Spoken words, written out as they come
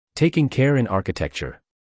Taking care in architecture.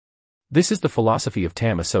 This is the philosophy of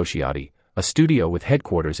TAMassociati, a studio with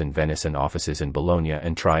headquarters in Venice and offices in Bologna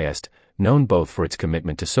and Trieste, known both for its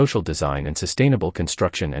commitment to social design and sustainable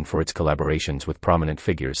construction and for its collaborations with prominent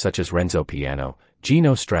figures such as Renzo Piano,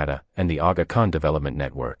 Gino Strada, and the Aga Khan Development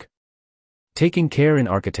Network. Taking care in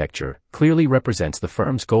architecture clearly represents the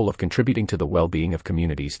firm's goal of contributing to the well-being of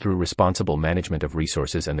communities through responsible management of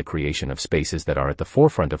resources and the creation of spaces that are at the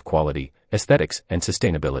forefront of quality, aesthetics, and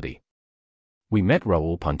sustainability. We met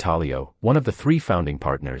Raul Pontalio, one of the 3 founding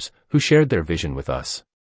partners, who shared their vision with us.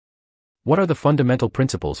 What are the fundamental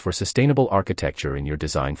principles for sustainable architecture in your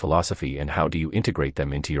design philosophy, and how do you integrate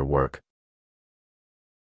them into your work?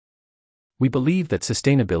 We believe that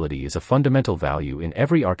sustainability is a fundamental value in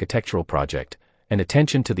every architectural project, and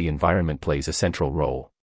attention to the environment plays a central role.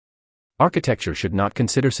 Architecture should not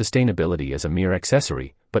consider sustainability as a mere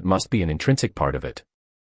accessory, but must be an intrinsic part of it.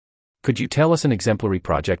 Could you tell us an exemplary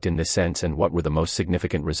project in this sense, and what were the most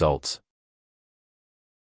significant results?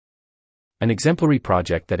 An exemplary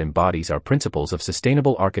project that embodies our principles of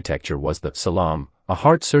sustainable architecture was the Salam, a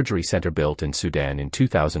heart surgery center built in Sudan in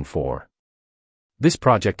 2004. This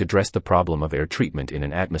project addressed the problem of air treatment in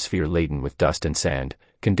an atmosphere laden with dust and sand,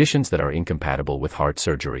 conditions that are incompatible with heart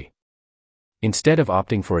surgery. Instead of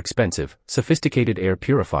opting for expensive, sophisticated air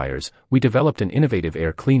purifiers, we developed an innovative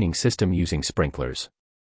air cleaning system using sprinklers.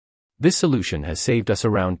 This solution has saved us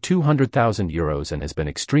around €200,000 and has been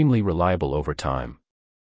extremely reliable over time.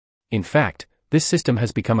 In fact, this system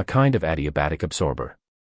has become a kind of adiabatic absorber.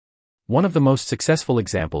 One of the most successful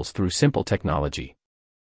examples through simple technology.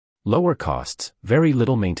 Lower costs, very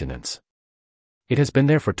little maintenance. It has been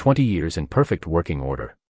there for 20 years in perfect working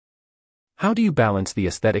order. How do you balance the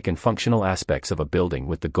aesthetic and functional aspects of a building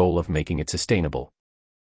with the goal of making it sustainable?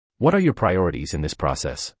 What are your priorities in this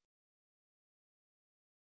process?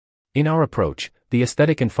 In our approach, the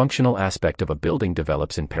aesthetic and functional aspect of a building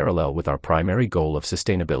develops in parallel with our primary goal of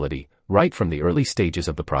sustainability, right from the early stages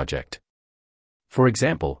of the project. For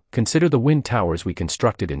example, consider the wind towers we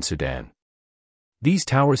constructed in Sudan. These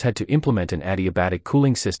towers had to implement an adiabatic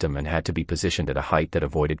cooling system and had to be positioned at a height that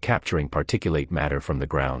avoided capturing particulate matter from the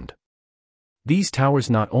ground. These towers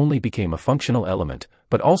not only became a functional element,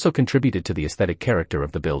 but also contributed to the aesthetic character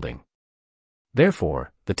of the building.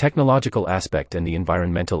 Therefore, the technological aspect and the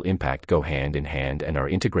environmental impact go hand in hand and are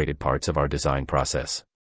integrated parts of our design process.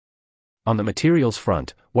 On the materials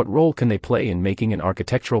front, what role can they play in making an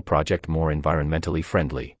architectural project more environmentally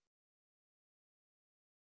friendly?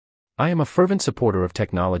 I am a fervent supporter of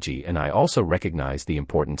technology, and I also recognize the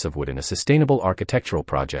importance of wood in a sustainable architectural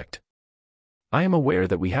project. I am aware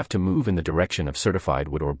that we have to move in the direction of certified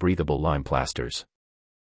wood or breathable lime plasters.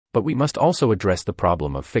 But we must also address the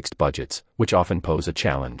problem of fixed budgets, which often pose a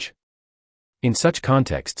challenge. In such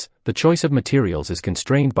contexts, the choice of materials is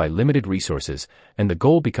constrained by limited resources, and the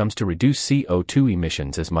goal becomes to reduce CO2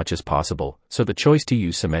 emissions as much as possible, so the choice to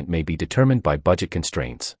use cement may be determined by budget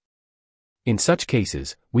constraints. In such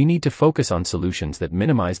cases, we need to focus on solutions that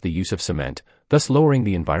minimize the use of cement, thus lowering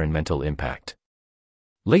the environmental impact.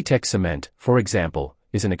 Latex cement, for example,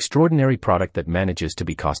 is an extraordinary product that manages to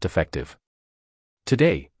be cost-effective.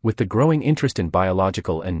 Today, with the growing interest in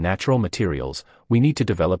biological and natural materials, we need to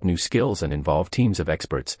develop new skills and involve teams of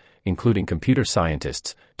experts, including computer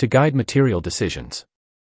scientists, to guide material decisions.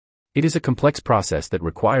 It is a complex process that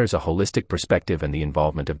requires a holistic perspective and the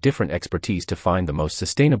involvement of different expertise to find the most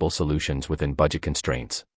sustainable solutions within budget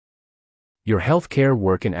constraints. Your healthcare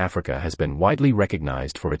work in Africa has been widely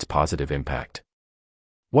recognized for its positive impact.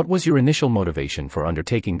 What was your initial motivation for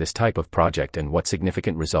undertaking this type of project, and what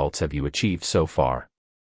significant results have you achieved so far?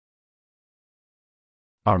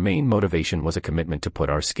 Our main motivation was a commitment to put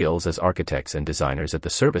our skills as architects and designers at the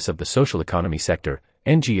service of the social economy sector,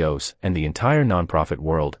 NGOs, and the entire nonprofit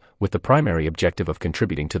world, with the primary objective of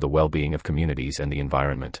contributing to the well-being of communities and the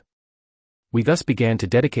environment. We thus began to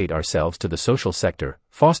dedicate ourselves to the social sector,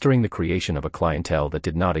 fostering the creation of a clientele that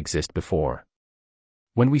did not exist before.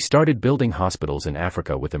 When we started building hospitals in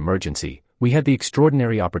Africa with Emergency, we had the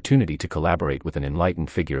extraordinary opportunity to collaborate with an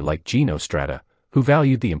enlightened figure like Gino Strada, who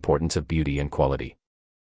valued the importance of beauty and quality.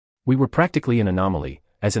 We were practically an anomaly,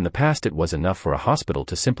 as in the past it was enough for a hospital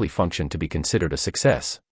to simply function to be considered a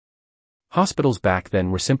success. Hospitals back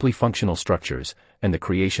then were simply functional structures, and the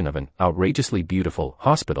creation of an outrageously beautiful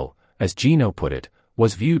hospital, as Gino put it,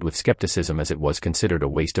 was viewed with skepticism as it was considered a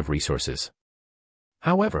waste of resources.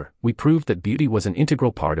 However, we proved that beauty was an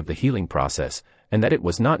integral part of the healing process, and that it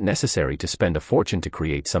was not necessary to spend a fortune to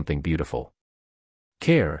create something beautiful.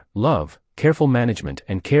 Care, love, careful management,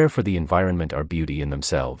 and care for the environment are beauty in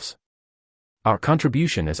themselves. Our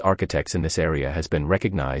contribution as architects in this area has been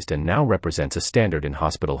recognized and now represents a standard in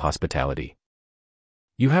hospital hospitality.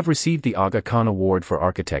 You have received the Aga Khan Award for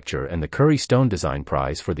Architecture and the Curry Stone Design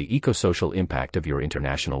Prize for the eco-social impact of your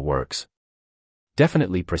international works.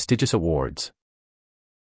 Definitely prestigious awards.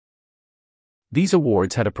 These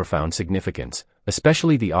awards had a profound significance,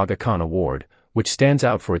 especially the Aga Khan Award, which stands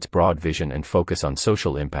out for its broad vision and focus on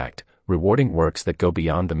social impact, rewarding works that go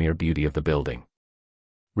beyond the mere beauty of the building.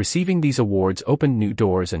 Receiving these awards opened new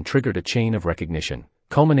doors and triggered a chain of recognition,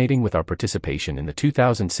 culminating with our participation in the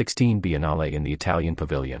 2016 Biennale in the Italian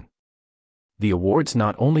Pavilion. The awards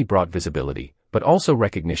not only brought visibility, but also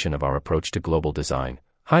recognition of our approach to global design,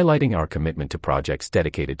 highlighting our commitment to projects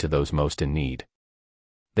dedicated to those most in need.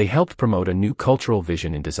 They helped promote a new cultural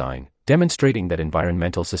vision in design, demonstrating that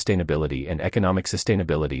environmental sustainability and economic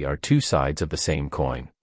sustainability are two sides of the same coin.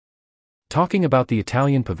 Talking about the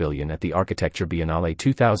Italian Pavilion at the Architecture Biennale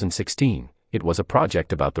 2016, it was a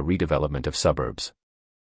project about the redevelopment of suburbs.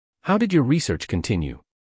 How did your research continue?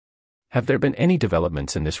 Have there been any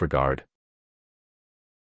developments in this regard?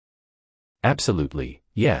 Absolutely,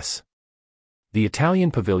 yes. The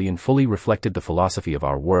Italian Pavilion fully reflected the philosophy of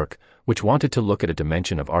our work, which wanted to look at a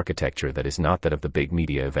dimension of architecture that is not that of the big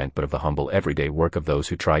media event but of the humble everyday work of those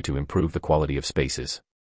who try to improve the quality of spaces.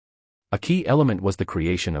 A key element was the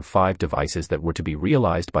creation of 5 devices that were to be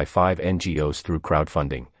realized by 5 NGOs through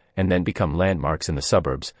crowdfunding, and then become landmarks in the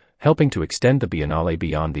suburbs, helping to extend the Biennale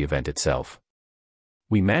beyond the event itself.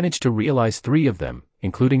 We managed to realize 3 of them,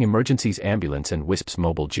 including Emergencies Ambulance and WISP's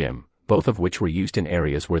mobile gym, both of which were used in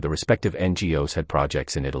areas where the respective NGOs had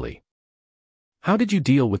projects in Italy. How did you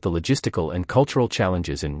deal with the logistical and cultural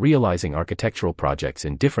challenges in realizing architectural projects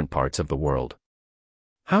in different parts of the world?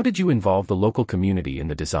 How did you involve the local community in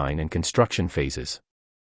the design and construction phases?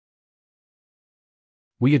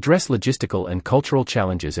 We address logistical and cultural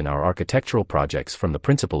challenges in our architectural projects from the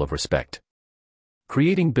principle of respect.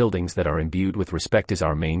 Creating buildings that are imbued with respect is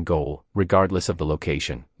our main goal, regardless of the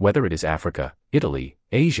location, whether it is Africa, Italy,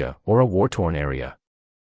 Asia, or a war-torn area.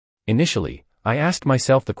 Initially, I asked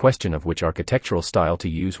myself the question of which architectural style to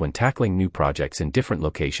use when tackling new projects in different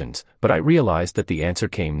locations, but I realized that the answer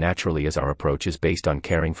came naturally as our approach is based on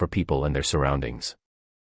caring for people and their surroundings.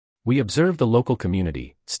 We observe the local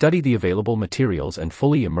community, study the available materials and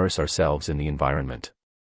fully immerse ourselves in the environment.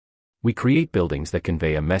 We create buildings that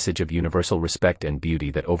convey a message of universal respect and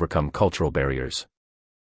beauty that overcome cultural barriers.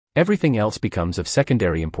 Everything else becomes of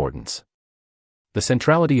secondary importance. The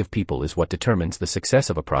centrality of people is what determines the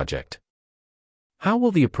success of a project. How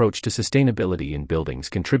will the approach to sustainability in buildings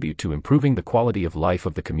contribute to improving the quality of life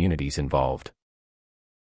of the communities involved?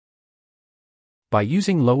 By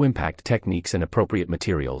using low-impact techniques and appropriate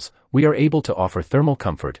materials, we are able to offer thermal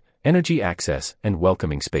comfort, energy access, and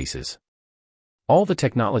welcoming spaces. All the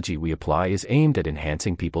technology we apply is aimed at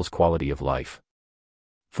enhancing people's quality of life.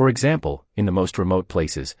 For example, in the most remote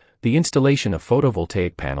places, the installation of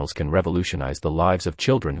photovoltaic panels can revolutionize the lives of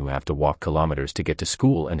children who have to walk kilometers to get to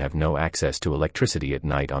school and have no access to electricity at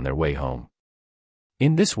night on their way home.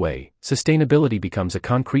 In this way, sustainability becomes a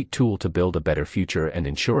concrete tool to build a better future and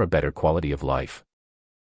ensure a better quality of life.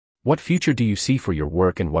 What future do you see for your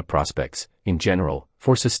work and what prospects, in general,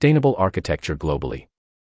 for sustainable architecture globally?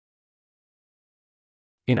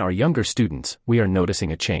 In our younger students, we are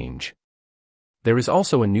noticing a change. There is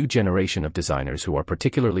also a new generation of designers who are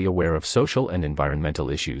particularly aware of social and environmental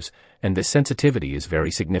issues, and this sensitivity is very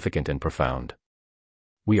significant and profound.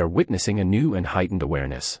 We are witnessing a new and heightened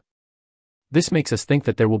awareness. This makes us think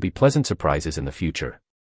that there will be pleasant surprises in the future.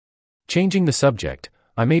 Changing the subject,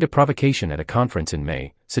 I made a provocation at a conference in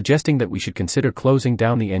May, suggesting that we should consider closing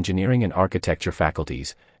down the engineering and architecture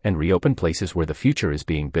faculties, and reopen places where the future is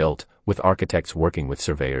being built, with architects working with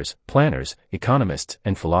surveyors, planners, economists,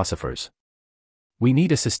 and philosophers. We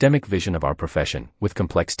need a systemic vision of our profession, with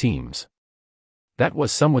complex teams. That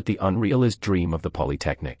was somewhat the unrealized dream of the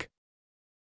Polytechnic.